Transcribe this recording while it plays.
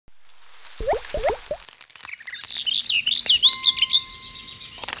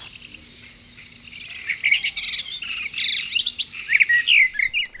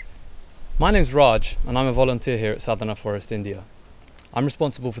My name's Raj and I'm a volunteer here at Sadhana Forest, India. I'm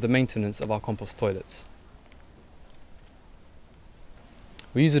responsible for the maintenance of our compost toilets.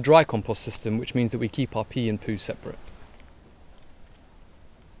 We use a dry compost system, which means that we keep our pee and poo separate.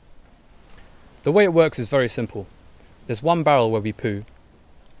 The way it works is very simple. There's one barrel where we poo,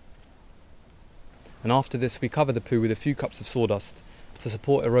 and after this we cover the poo with a few cups of sawdust to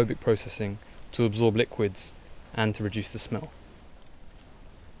support aerobic processing, to absorb liquids and to reduce the smell.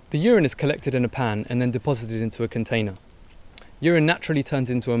 The urine is collected in a pan and then deposited into a container. Urine naturally turns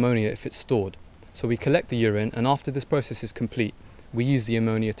into ammonia if it's stored, so we collect the urine, and after this process is complete, we use the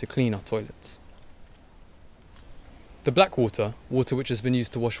ammonia to clean our toilets. The black water which has been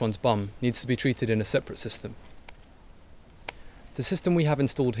used to wash one's bum, needs to be treated in a separate system. The system we have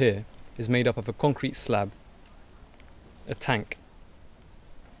installed here is made up of a concrete slab, a tank,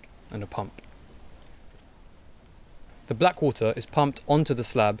 and a pump. The black water is pumped onto the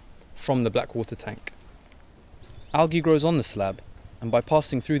slab from the black water tank. Algae grows on the slab, and by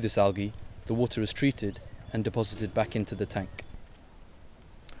passing through this algae, the water is treated and deposited back into the tank.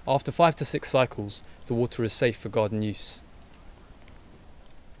 After 5 to 6 cycles, the water is safe for garden use.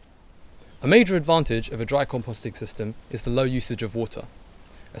 A major advantage of a dry composting system is the low usage of water.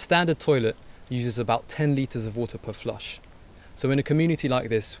 A standard toilet uses about 10 litres of water per flush. So in a community like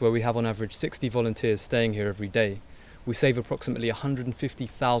this, where we have on average 60 volunteers staying here every day, we save approximately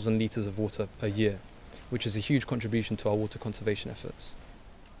 150,000 litres of water per year, which is a huge contribution to our water conservation efforts.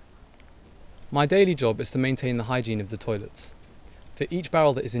 My daily job is to maintain the hygiene of the toilets. For each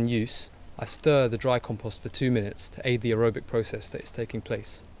barrel that is in use, I stir the dry compost for 2 minutes to aid the aerobic process that is taking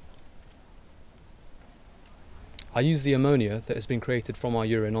place. I use the ammonia that has been created from our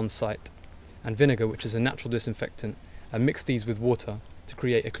urine on site, and vinegar, which is a natural disinfectant, and mix these with water to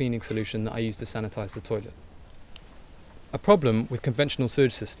create a cleaning solution that I use to sanitize the toilet. A problem with conventional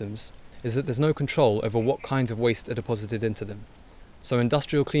sewage systems is that there's no control over what kinds of waste are deposited into them, so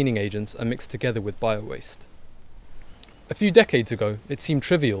industrial cleaning agents are mixed together with bio-waste. A few decades ago, it seemed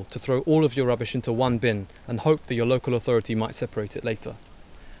trivial to throw all of your rubbish into one bin and hope that your local authority might separate it later.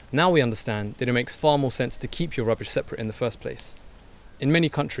 Now we understand that it makes far more sense to keep your rubbish separate in the first place. In many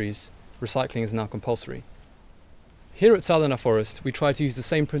countries, recycling is now compulsory. Here at Sadhana Forest, we try to use the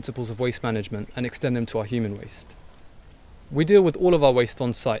same principles of waste management and extend them to our human waste. We deal with all of our waste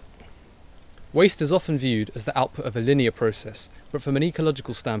on site. Waste is often viewed as the output of a linear process, but from an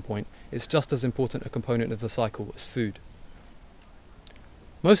ecological standpoint, it's just as important a component of the cycle as food.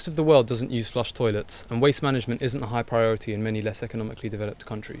 Most of the world doesn't use flush toilets, and waste management isn't a high priority in many less economically developed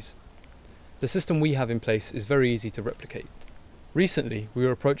countries. The system we have in place is very easy to replicate. Recently, we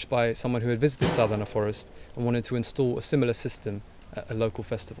were approached by someone who had visited Sadhana Forest and wanted to install a similar system at a local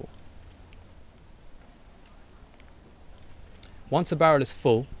festival. Once a barrel is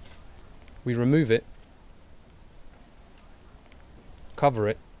full, we remove it, cover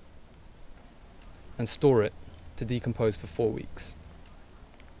it, and store it to decompose for 4 weeks.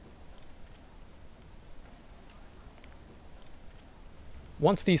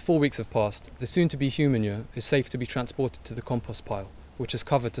 Once these 4 weeks have passed, the soon-to-be human manure is safe to be transported to the compost pile, which is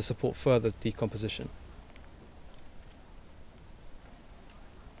covered to support further decomposition.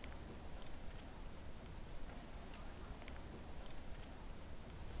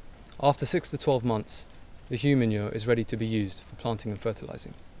 After 6 to 12 months, the human manure is ready to be used for planting and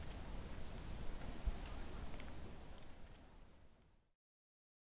fertilizing.